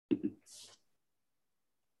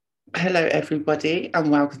Hello, everybody, and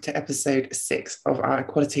welcome to episode 6 of our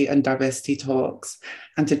Equality and Diversity Talks.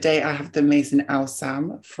 And today I have the amazing Al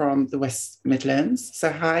Sam from the West Midlands.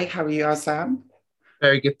 So, hi, how are you, Al Sam?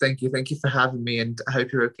 Very good, thank you. Thank you for having me, and I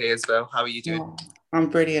hope you're okay as well. How are you doing? Oh, I'm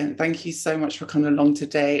brilliant. Thank you so much for coming along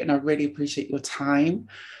today, and I really appreciate your time.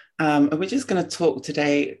 And we're just going to talk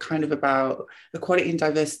today kind of about equality and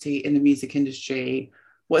diversity in the music industry,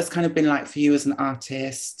 what it's kind of been like for you as an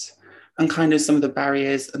artist, and kind of some of the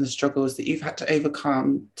barriers and the struggles that you've had to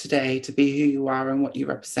overcome today to be who you are and what you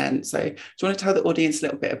represent. So, do you want to tell the audience a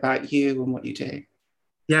little bit about you and what you do?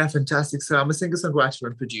 Yeah, fantastic. So I'm a singer-songwriter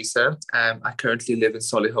and producer. I currently live in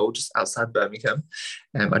Solihull, just outside Birmingham.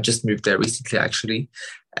 I just moved there recently, actually.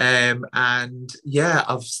 And yeah,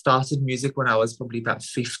 I've started music when I was probably about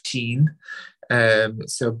 15.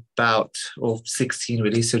 So about, or 16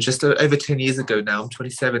 really. So just over 10 years ago now. I'm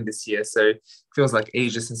 27 this year. So it feels like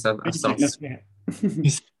ages since I've started.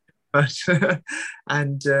 But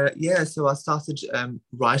and yeah, so I started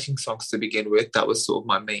writing songs to begin with. That was sort of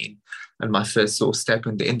my main and my first sort of step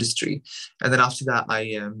in the industry. And then after that,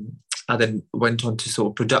 I then went on to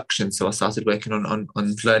sort of production. So I started working on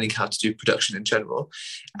learning how to do production in general.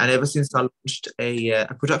 And ever since I launched a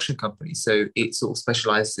production company, so it sort of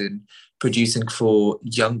specialized in producing for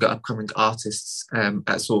younger upcoming artists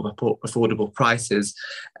at sort of affordable prices,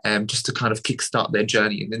 just to kind of kickstart their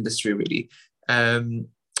journey in the industry, really.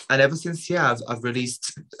 And ever since, yeah, I've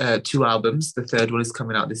released 2 albums. The third one is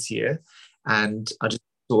coming out this year, and I just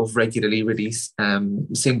sort of regularly release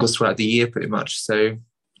singles throughout the year, pretty much. So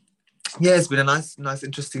yeah, it's been a nice,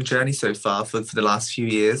 interesting journey so far for the last few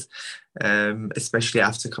years, especially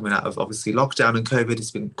after coming out of obviously lockdown and COVID.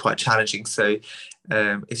 It's been quite challenging, so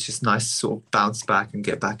it's just nice to sort of bounce back and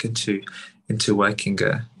get back into working,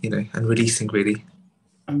 and releasing really.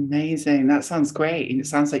 Amazing. That sounds great. And it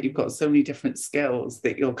sounds like you've got so many different skills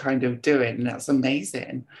that you're kind of doing. That's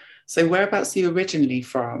amazing. So, whereabouts are you originally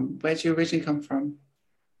from? Where do you originally come from?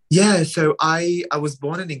 Yeah, so I was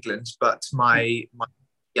born in England, but my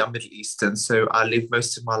yeah, Middle Eastern. So I lived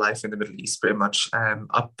most of my life in the Middle East, pretty much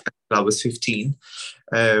up until I was 15.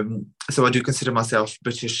 So I do consider myself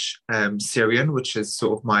British Syrian, which is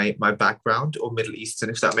sort of my background, or Middle Eastern,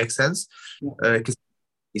 if that makes sense. Yeah. Because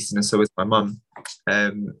Eastern, and so is my mum.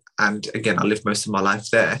 And again, I lived most of my life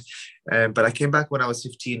there. But I came back when I was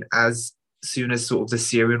 15, as soon as sort of the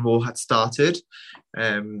Syrian war had started.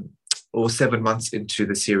 Or 7 months into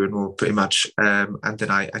the Syrian war, pretty much. And then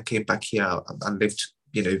I came back here and lived,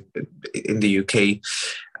 in the UK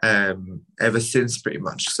ever since, pretty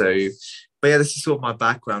much. So, but yeah, this is sort of my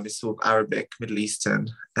background. It's sort of Arabic, Middle Eastern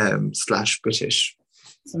slash British.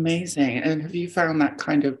 It's amazing. And have you found that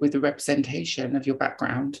kind of with the representation of your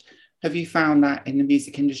background? Have you found that in the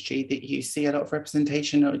music industry that you see a lot of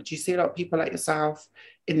representation, or do you see a lot of people like yourself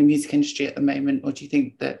in the music industry at the moment, or do you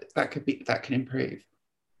think that that can improve?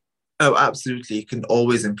 Oh, absolutely. You can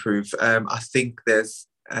always improve. I think there's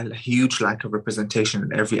a huge lack of representation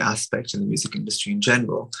in every aspect in the music industry in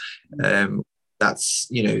general. Um, that's,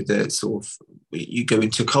 the sort of, you go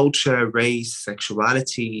into culture, race,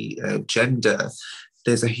 sexuality, gender.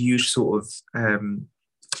 There's a huge sort of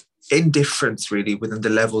indifference really within the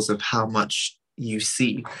levels of how much you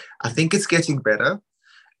see. I think it's getting better.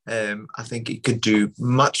 I think it could do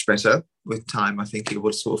much better with time. I think it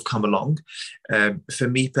would sort of come along. For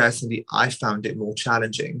me personally, I found it more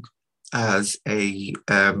challenging as a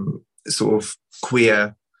sort of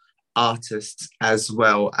queer artist, as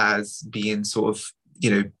well as being sort of,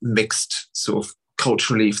 mixed sort of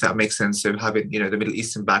culturally, if that makes sense. So having, the Middle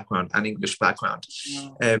Eastern background and English background,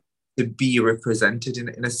 Wow. um, to be represented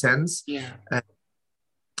in a sense. Yeah.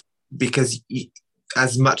 Because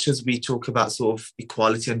as much as we talk about sort of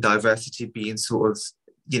equality and diversity being sort of,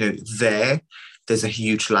 there's a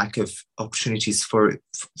huge lack of opportunities for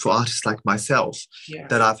artists like myself Yeah.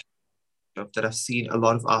 that I've seen a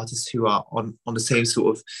lot of artists who are on the same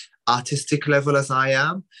sort of artistic level as I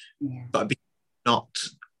am, Yeah. but not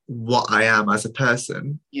what I am as a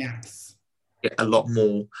person, Yes. get a lot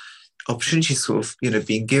more opportunities sort of,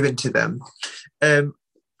 being given to them. Um,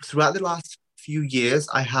 Throughout the last few years,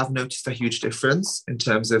 I have noticed a huge difference in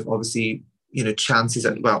terms of obviously, chances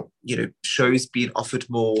and well, shows being offered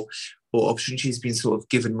more or opportunities being sort of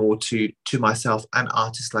given more to myself and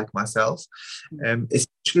artists like myself,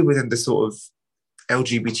 especially within the sort of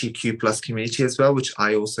LGBTQ plus community as well, which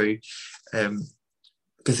I also um,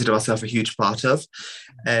 consider myself a huge part of.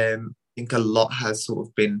 I think a lot has sort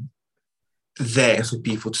of been there for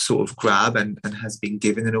people to sort of grab and has been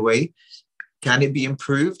given in a way. Can it be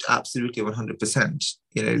improved? Absolutely, 100%.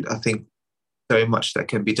 I think so much that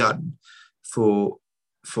can be done for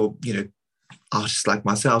for artists like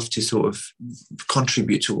myself to sort of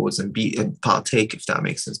contribute towards and be and partake, if that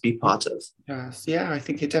makes sense, be part of. Yes, yeah, I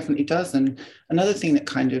think it definitely does. And another thing that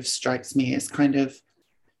kind of strikes me is kind of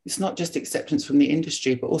it's not just acceptance from the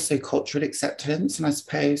industry, but also cultural acceptance. And I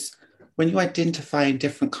suppose when you identify in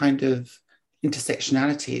different kind of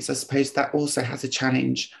intersectionalities, I suppose that also has a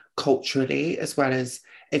challenge culturally as well as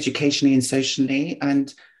educationally and socially.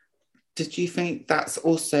 And did you think that's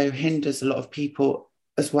also hinders a lot of people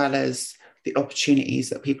as well as the opportunities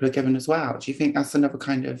that people are given as well? Do you think that's another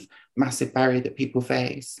kind of massive barrier that people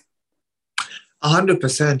face?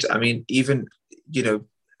 100%. I mean, even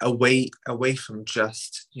away from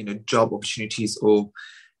just job opportunities or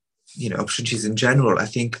opportunities in general, I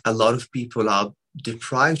think a lot of people are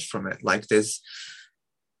deprived from it. Like there's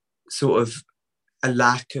sort of a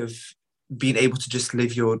lack of being able to just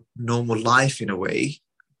live your normal life in a way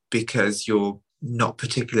because you're not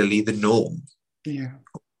particularly the norm. Yeah.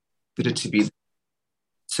 To be the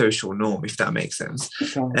social norm, if that makes sense.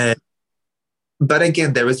 Okay. But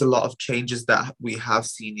again, there is a lot of changes that we have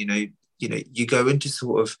seen. You go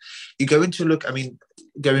into look. I mean,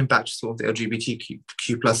 going back to sort of the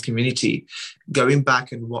LGBTQ plus community, going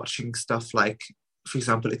back and watching stuff like, for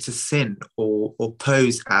example, It's a Sin or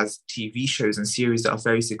Pose as TV shows and series that are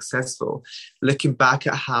very successful. Looking back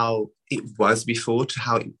at how it was before to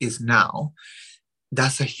how it is now,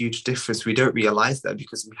 that's a huge difference. We don't realize that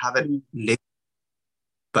because we haven't lived.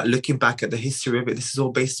 But looking back at the history of it, this is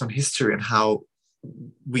all based on history and how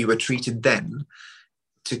we were treated then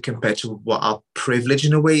to compare to what our privilege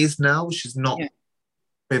in a way is now, which is not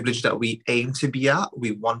privilege that we aim to be at.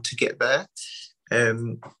 We want to get there.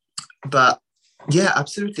 But yeah,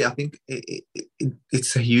 absolutely. I think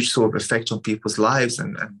it's a huge sort of effect on people's lives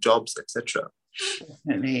and jobs, etc.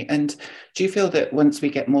 Definitely. And do you feel that once we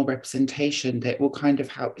get more representation, that will kind of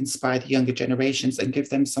help inspire the younger generations and give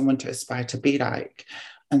them someone to aspire to be like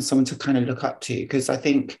and someone to kind of look up to? Because I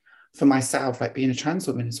think for myself, like being a trans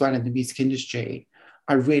woman as well in the music industry,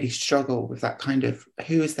 I really struggle with that kind of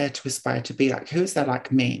who is there to aspire to be like? Who is there like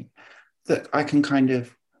me that I can kind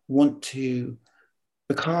of want to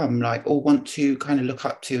become like or want to kind of look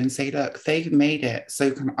up to and say, look, they've made it,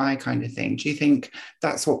 so can I, kind of thing? Do you think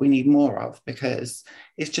that's what we need more of? Because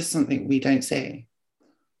it's just something we don't see.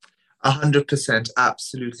 100%,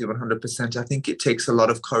 absolutely, 100%. I think it takes a lot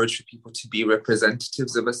of courage for people to be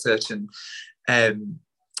representatives of a certain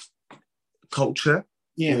culture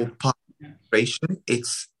or population.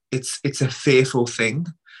 It's a fearful thing.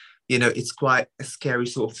 It's quite a scary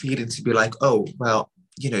sort of feeling to be like, oh, well,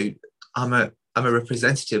 I'm a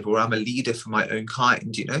representative or I'm a leader for my own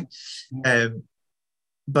kind,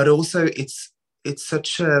 but also it's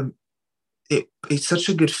such a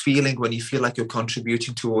good feeling when you feel like you're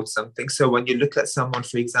contributing towards something. So when you look at someone,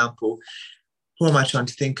 for example, who am I trying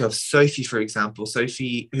to think of? Sophie, for example.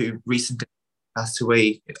 Sophie, who recently passed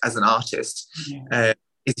away as an artist,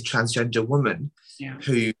 is a transgender woman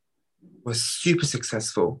who was super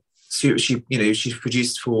successful. So she's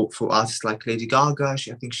produced for artists like Lady Gaga. I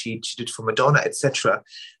think she did for Madonna, etc.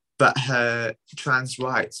 But her trans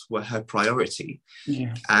rights were her priority,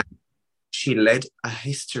 and she led a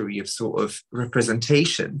history of sort of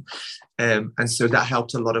representation, and so that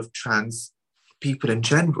helped a lot of trans people in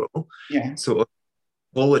general sort of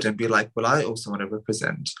forward and be like, well, I also want to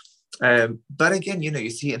represent. But again, you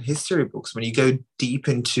see in history books when you go deep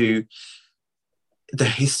into the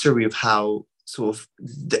history of how sort of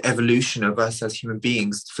the evolution of us as human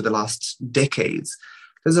beings for the last decades,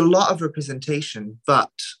 there's a lot of representation, but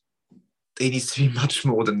it needs to be much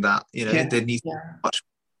more than that. There needs to be much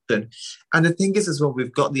more than. And the thing is as well,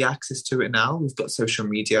 we've got the access to it now. We've got social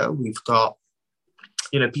media. We've got,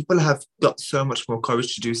 people have got so much more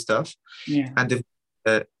courage to do stuff, and they've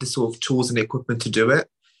the sort of tools and equipment to do it.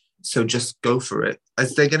 So just go for it.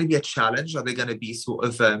 Is there going to be a challenge? Are there going to be sort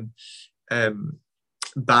of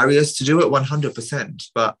barriers to do it? 100%,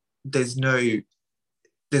 but there's no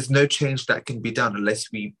change that can be done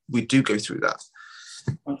unless we do go through that.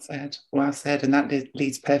 Well said. And that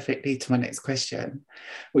leads perfectly to my next question,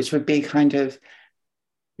 which would be kind of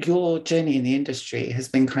your journey in the industry has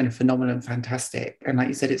been kind of phenomenal and fantastic, and like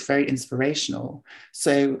you said, it's very inspirational.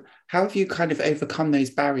 So how have you kind of overcome those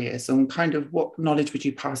barriers, and kind of what knowledge would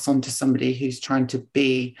you pass on to somebody who's trying to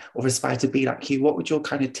be or aspire to be like you? What would your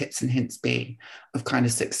kind of tips and hints be of kind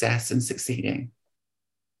of success and succeeding?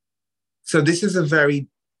 So that's a very,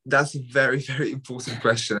 very important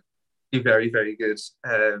question. Very, very good.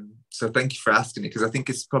 So thank you for asking it, because I think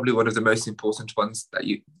it's probably one of the most important ones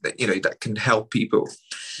that can help people.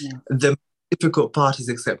 The difficult part is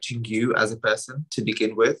accepting you as a person to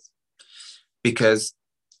begin with, because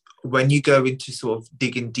when you go into sort of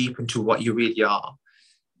digging deep into what you really are,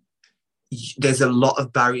 there's a lot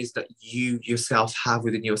of barriers that you yourself have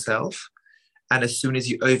within yourself. And as soon as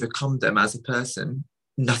you overcome them as a person,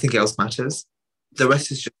 nothing else matters. The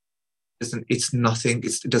rest is just, it's nothing,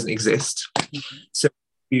 it doesn't exist. Mm-hmm. So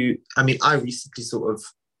I recently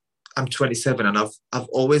I'm 27 and I've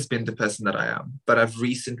always been the person that I am, but I've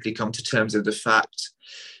recently come to terms with the fact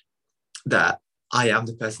that I am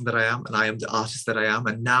the person that I am and I am the artist that I am.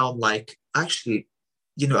 And now I'm like, actually,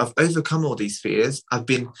 I've overcome all these fears.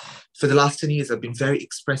 For the last 10 years, I've been very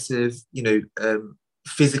expressive,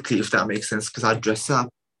 physically, if that makes sense, because I dress up,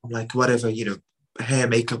 I'm like, whatever, hair,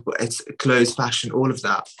 makeup, it's clothes, fashion, all of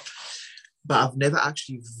that. But I've never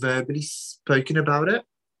actually verbally spoken about it.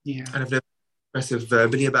 Yeah. And I've never expressive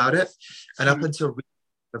verbally about it. And up until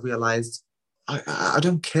I realized I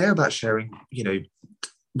don't care about sharing,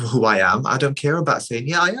 who I am. I don't care about saying,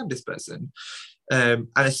 yeah, I am this person. And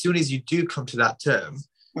as soon as you do come to that term,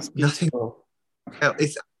 nothing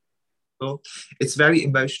else, it's very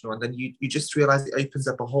emotional. And then you just realize it opens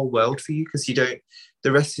up a whole world for you, because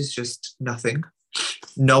the rest is just nothing.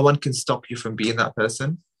 No one can stop you from being that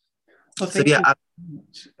person. Well, thank you so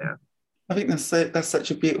much. Yeah. I think that's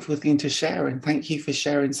such a beautiful thing to share, and thank you for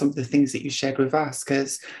sharing some of the things that you shared with us,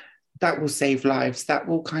 because that will save lives, that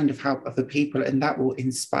will kind of help other people, and that will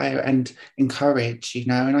inspire and encourage,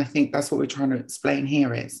 and I think that's what we're trying to explain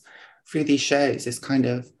here is through these shows is kind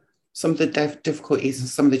of some of the difficulties and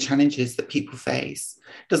some of the challenges that people face.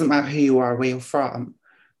 It doesn't matter who you are, where you're from,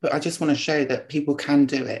 but I just want to show that people can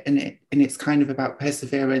do it, and it's kind of about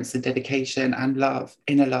perseverance and dedication and love,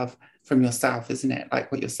 inner love from yourself, isn't it? Like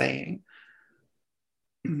what you're saying.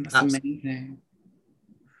 That's amazing.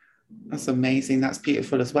 That's amazing. That's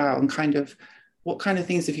beautiful as well. And kind of, what kind of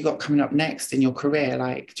things have you got coming up next in your career?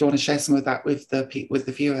 Like, do you want to share some of that with the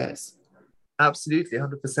viewers? Absolutely,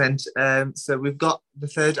 100%. So we've got the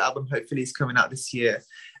third album, hopefully, is coming out this year.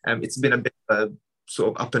 It's been a bit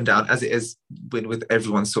sort of up and down, as it is with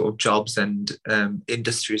everyone's sort of jobs and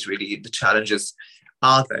industries, really. The challenges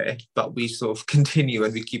are there, but we sort of continue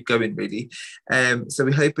and we keep going, really. So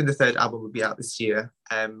we're hoping the third album will be out this year.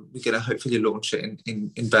 We're going to hopefully launch it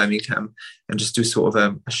in Birmingham and just do sort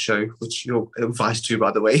of a show, which you're invited to,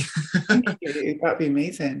 by the way. Thank you. That'd be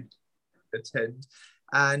amazing. Attend.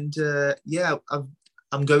 And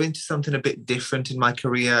I'm going to something a bit different in my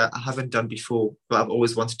career. I haven't done before, but I've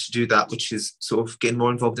always wanted to do that, which is sort of getting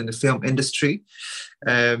more involved in the film industry.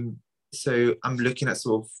 So I'm looking at at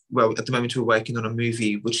the moment we're working on a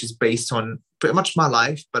movie which is based on pretty much my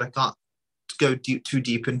life, but I can't go too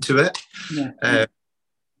deep into it. Yeah.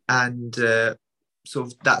 And sort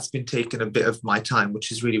of that's been taking a bit of my time,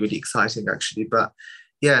 which is really, really exciting, actually. But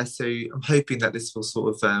yeah, so I'm hoping that this will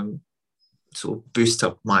sort of boost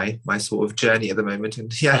up my sort of journey at the moment,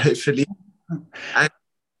 and hopefully. And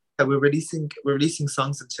we're releasing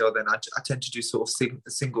songs until then. I tend to do sort of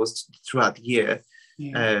singles throughout the year.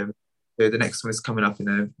 Yeah. So the next one is coming up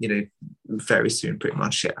very soon, pretty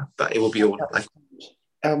much. Yeah, but it will be all like.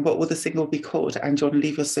 What will the single be called? And do you want to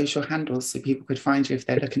leave your social handles so people could find you if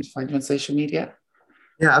they're looking to find you on social media?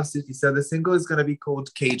 Yeah, absolutely. So the single is going to be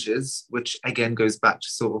called Cages, which again goes back to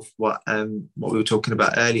sort of what we were talking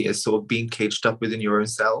about earlier, sort of being caged up within your own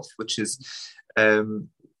self, which is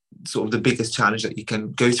sort of the biggest challenge that you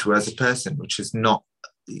can go through as a person, which is not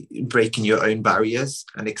breaking your own barriers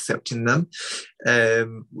and accepting them.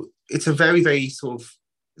 It's a very, very sort of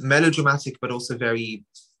melodramatic, but also very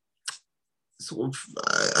sort of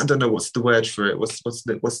I don't know what's the word for it. What's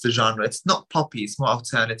the genre? It's not poppy. It's more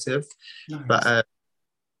alternative. Nice. But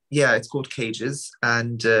it's called Cages,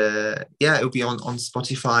 and it'll be on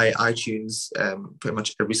Spotify, iTunes, pretty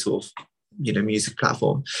much every sort of music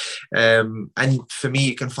platform. And for me,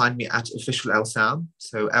 you can find me at official Elsam.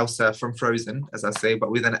 So Elsa from Frozen, as I say,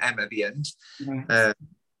 but with an M at the end. Right.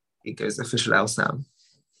 It goes official Elsam.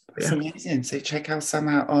 That's amazing. So check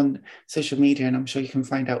Elsam out on social media, and I'm sure you can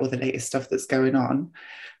find out all the latest stuff that's going on.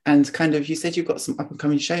 And kind of, you said you've got some up and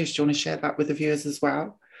coming shows. Do you want to share that with the viewers as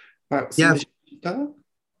well? About some of the shows?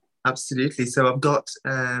 Absolutely. So I've got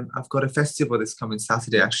a festival this coming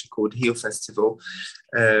Saturday, actually, called Heal Festival,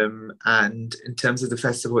 and in terms of the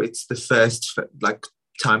festival, it's the first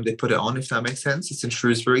time they put it on, if that makes sense. It's in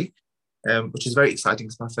Shrewsbury, which is very exciting.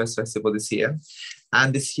 It's my first festival this year,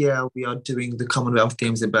 and this year we are doing the Commonwealth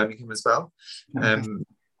Games in Birmingham as well,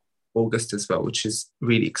 August as well, which is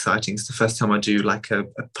really exciting. It's the first time I do like a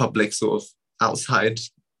public sort of outside,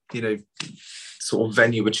 sort of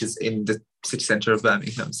venue, which is in the city centre of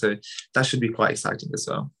Birmingham. So that should be quite exciting as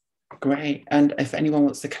well. Great. And if anyone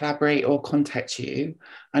wants to collaborate or contact you,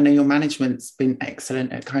 I know your management's been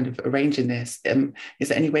excellent at kind of arranging this. Is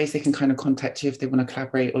there any ways they can kind of contact you if they want to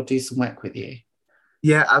collaborate or do some work with you?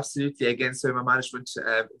 Yeah, absolutely. Again, so my management,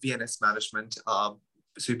 VNS management, are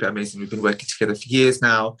super amazing. We've been working together for years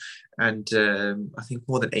now, and I think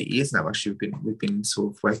more than 8 years now. Actually, we've been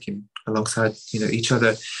sort of working alongside each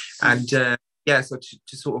other, and yeah. So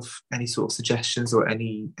to sort of any sort of suggestions or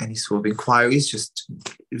any sort of inquiries, just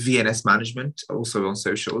VNS management, also on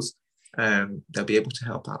socials. They'll be able to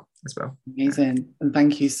help out as well. Amazing. And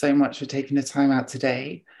thank you so much for taking the time out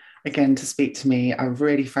today again to speak to me. I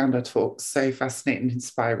really found our talk so fascinating and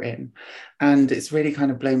inspiring. And it's really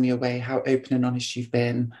kind of blown me away how open and honest you've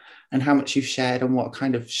been and how much you've shared and what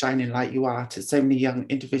kind of shining light you are to so many young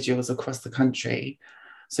individuals across the country.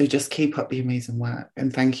 So just keep up the amazing work.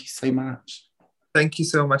 And thank you so much. Thank you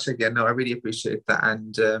so much again. No, I really appreciate that.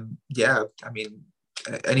 And yeah, I mean,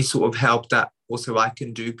 any sort of help that also I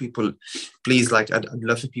can do, people, please, like, I'd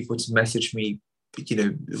love for people to message me,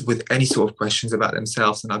 with any sort of questions about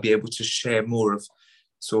themselves, and I'll be able to share more of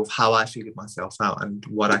sort of how I figured myself out and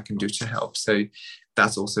what I can do to help. So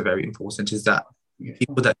that's also very important, is that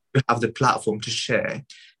people that have the platform to share,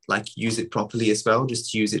 like, use it properly as well.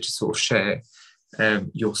 Just use it to sort of share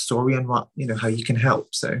your story and what, how you can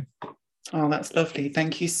help. So. Oh, that's lovely.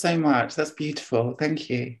 Thank you so much. That's beautiful. Thank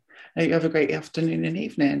you. I hope you have a great afternoon and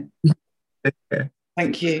evening. Okay.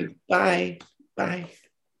 Thank you. Bye. Bye.